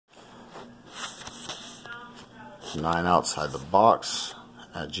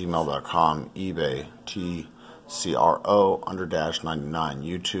9outsidethebox@gmail.com, eBay TCRO_99,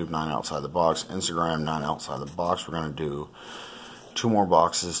 YouTube 9outsidethebox, Instagram 9outsidethebox. We're gonna do 2 more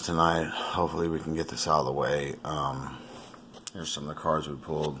boxes tonight. Hopefully we can get this out of the way. Here's some of the cards we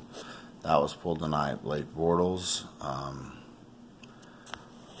pulled. That was pulled tonight, Blake Bortles.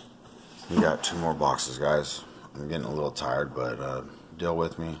 We got 2 more boxes, guys. I'm getting a little tired, but deal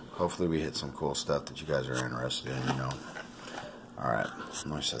with me. Hopefully we hit some cool stuff that you guys are interested in, you know. Alright, let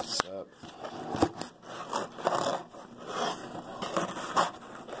me set this up.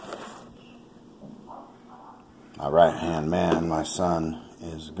 My right hand man, my son,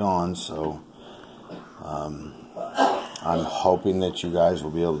 is gone, so I'm hoping that you guys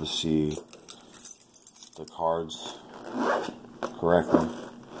will be able to see the cards correctly.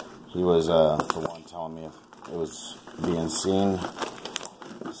 He was the one telling me if it was being seen,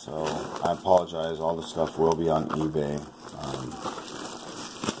 so I apologize. All the stuff will be on eBay.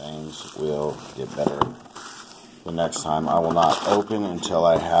 Things will get better the next time. I will not open until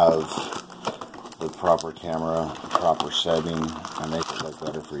I have the proper camera, proper setting, and make it look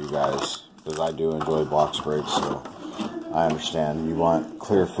better for you guys, because I do enjoy box breaks, so I understand. You want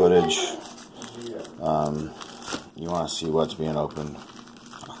clear footage, you want to see what's being opened.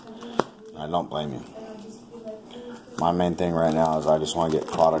 I don't blame you. My main thing right now is I just want to get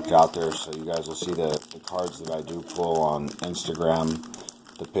product out there, so you guys will see the cards that I do pull on Instagram,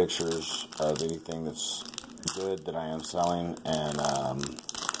 the pictures of anything that's good that I am selling, and on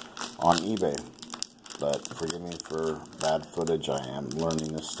eBay. But forgive me for bad footage. I am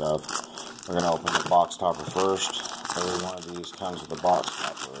learning this stuff. We're going to open the box topper first. Every one of these comes with a box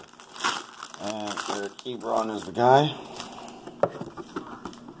topper. And Eric Ebron is the guy.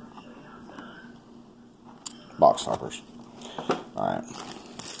 Box toppers. Alright.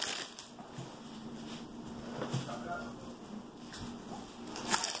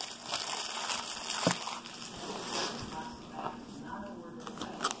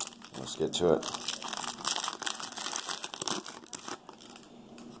 Let's get to it.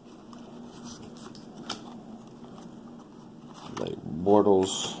 Blake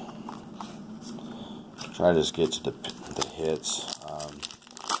Bortles. Try to just get to the hits.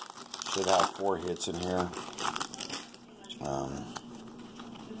 Should have 4 hits in here.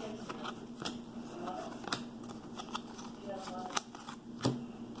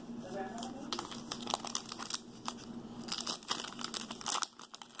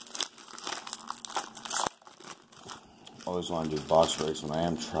 Always want to do box breaks when I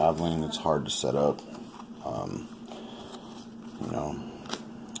am traveling. It's hard to set up. You know.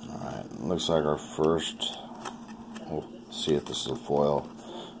 Alright, looks like our first. We'll see if this is a foil.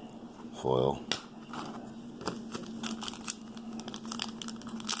 Foil.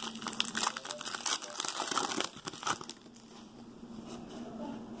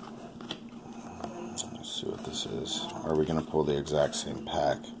 Let's see what this is. Are we going to pull the exact same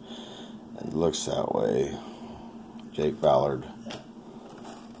pack? It looks that way. Jake Ballard.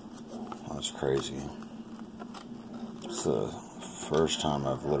 That's crazy. It's the first time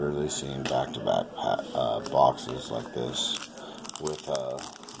I've literally seen back-to-back boxes like this. With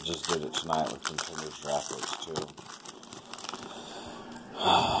just did it tonight with Contenders Draft Race too.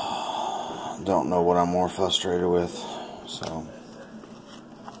 Don't know what I'm more frustrated with, so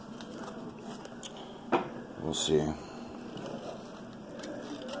we'll see.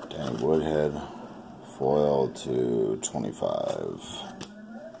 Danny Woodhead. Foil to 25.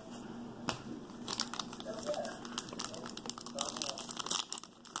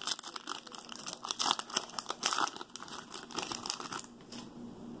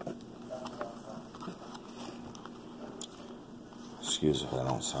 Excuse if I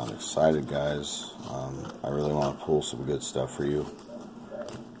don't sound excited, guys. I really want to pull some good stuff for you.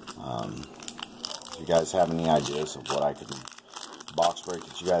 If you guys have any ideas of what I could box break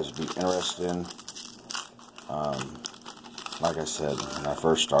that you guys would be interested in, like I said, when I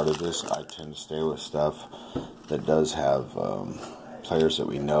first started this, I tend to stay with stuff that does have players that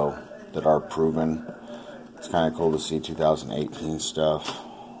we know that are proven. It's kind of cool to see 2018 stuff,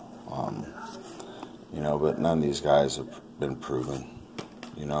 you know, but none of these guys have been proven,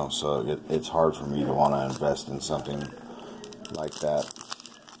 you know, so it's hard for me to want to invest in something like that.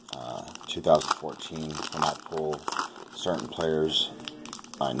 2014, when I pull certain players,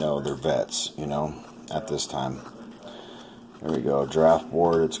 I know they're vets, you know, at this time. There we go, draft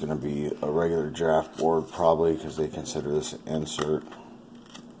board. It's going to be a regular draft board probably, because they consider this an insert.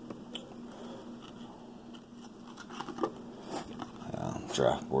 Yeah,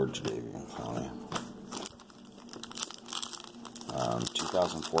 draft board, Jadeveon Clowney.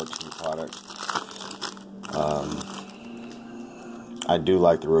 2014 product. I do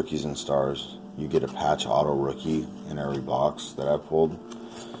like the rookies and stars. You get a patch auto rookie in every box that I've pulled,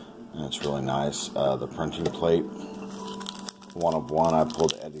 and it's really nice. The printing plate, 1 of 1. I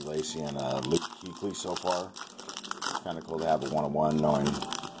pulled Eddie Lacy and Luke Kuechly so far. It's kind of cool to have a 1 of 1, knowing,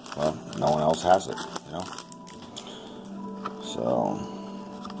 well, no one else has it, you know. So,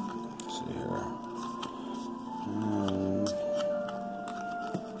 let's see here.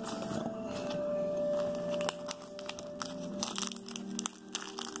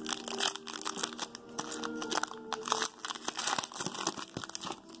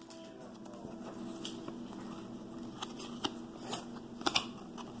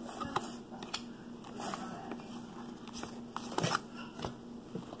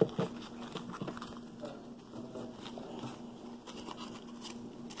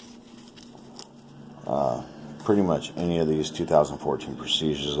 Pretty much any of these 2014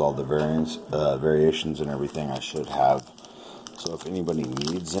 Prestiges, all the variations and everything I should have. So if anybody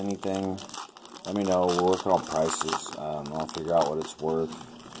needs anything, let me know. We're working on prices. I'll figure out what it's worth.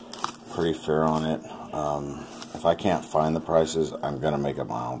 Pretty fair on it. If I can't find the prices, I'm going to make up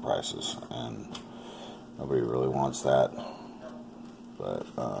my own prices. And nobody really wants that. But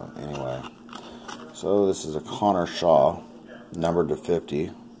anyway. So this is a Connor Shaw, numbered to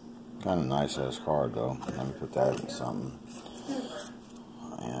 50. Kind of nice ass card though. Let me put that in something.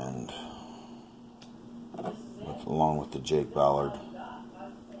 And along with the Jake Ballard,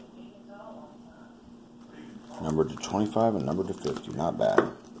 numbered to 25 and numbered to 50. Not bad.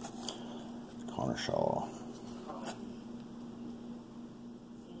 Connor Shaw.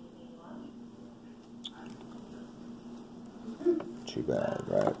 Too bad,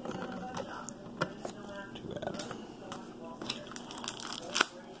 right?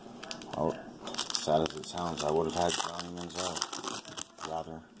 Oh, sad as it sounds, I would have had Johnny Manziel,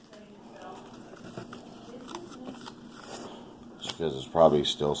 rather. Just because it's probably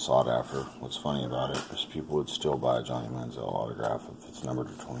still sought after. What's funny about it is people would still buy a Johnny Manziel autograph if it's numbered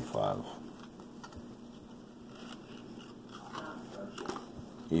to 25.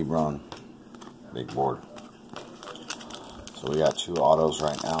 Ebron, big board. So we got 2 autos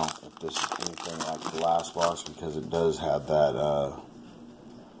right now. If this is anything like the last box, because it does have that,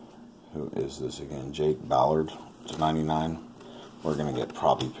 who is this again? Jake Ballard to 99. We're going to get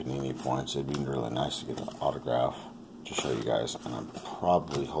probably Panini points. It'd be really nice to get an autograph to show you guys. And I'm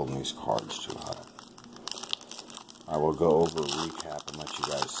probably holding these cards too high. I will go over a recap and let you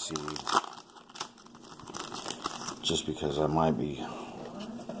guys see. Just because I might be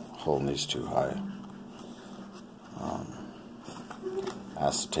holding these too high.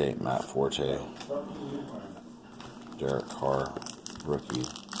 Acetate, Matt Forte, Derek Carr, rookie.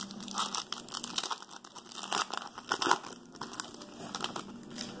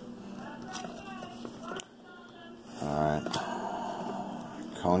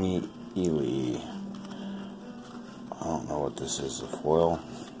 Coney Ely. I don't know what this is. A foil?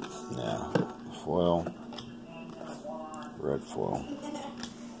 Yeah. Foil. Red foil.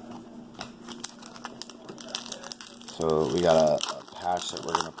 So we got a patch that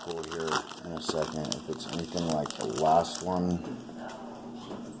we're going to pull here in a second. If it's anything like the last one,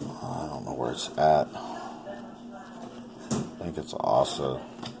 I don't know where it's at. I think it's also.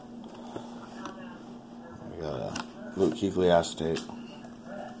 We got a Luke Kuechly acetate.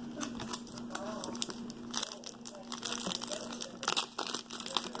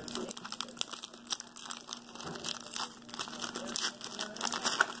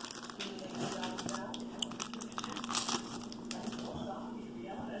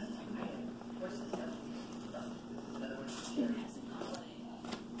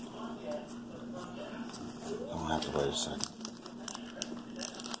 Wait a second.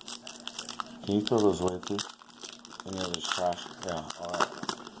 Can you throw those away, please? Any of this trash? Yeah,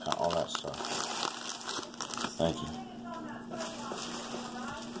 all that stuff. Thank you.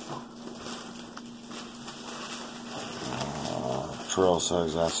 Terrell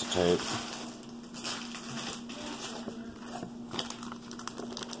Suggs acetate.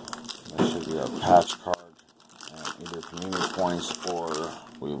 There should be a patch card, and either Panini points or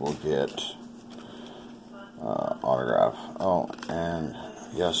we will get autograph. Oh, and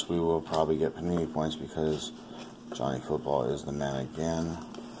yes, we will probably get Panini points because Johnny Football is the man again.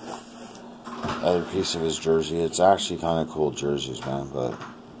 Other piece of his jersey. It's actually kind of cool jerseys, man, but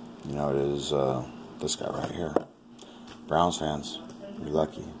you know, it is this guy right here. Browns fans, you're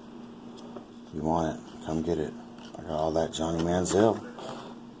lucky. You want it, come get it. I got all that Johnny Manziel.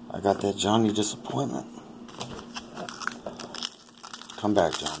 I got that Johnny disappointment. Come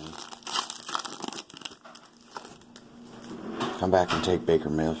back, Johnny. Come back and take Baker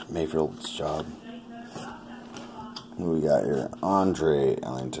Mayfield's job. Who we got here? Andre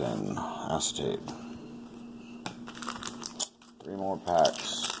Ellington, acetate. 3 more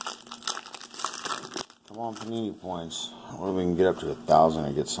packs. Come on, Panini points. What if we can get up to 1,000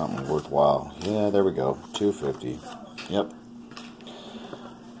 and get something worthwhile? Yeah, there we go. 250. Yep.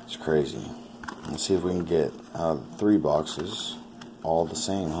 It's crazy. Let's see if we can get out of the 3 boxes all the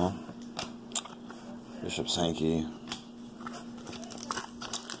same, huh? Bishop Sankey.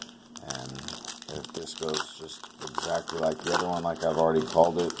 And if this goes just exactly like the other one, like I've already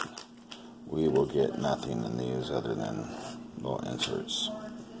called it, we will get nothing in these other than little inserts.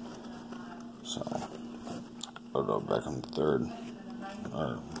 So, Odell Beckham III,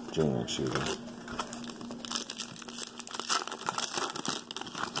 or Jr., excuse me.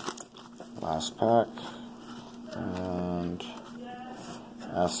 Last pack, and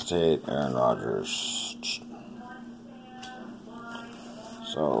acetate Aaron Rodgers.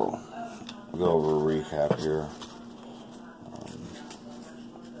 So, we'll go over a recap here.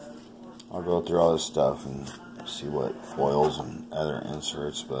 I'll go through all this stuff and see what foils and other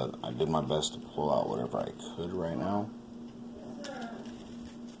inserts, but I did my best to pull out whatever I could right now.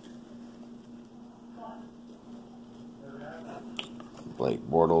 Blake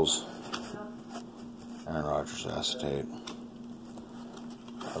Bortles, Aaron Rodgers acetate,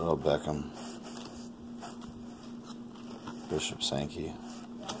 Odell Beckham, Bishop Sankey,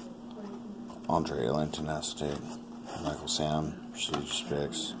 Andre Ellington acetate, Michael Sam, Prestigious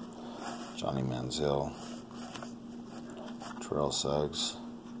Picks, Johnny Manziel, Terrell Suggs,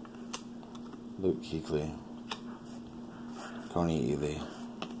 Luke Kuechly, Coney Ely,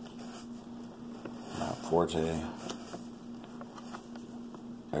 Matt Forte,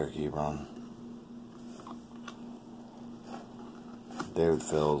 Eric Ebron, David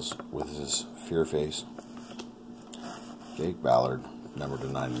Fields with his fear face, Jake Ballard, number to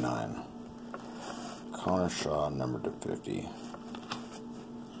 99, Connor Shaw, number to 50,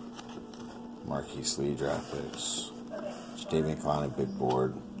 Marquise Lee draft picks, Jadeveon Clowney big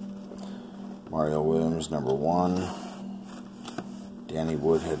board, Mario Williams number 1, Danny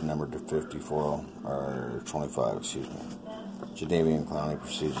Woodhead number to 50 foil, or 25, excuse me, Jadeveon Clowney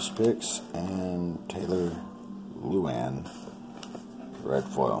prestigious picks, and Taylor Lewan red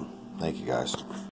foil. Thank you guys.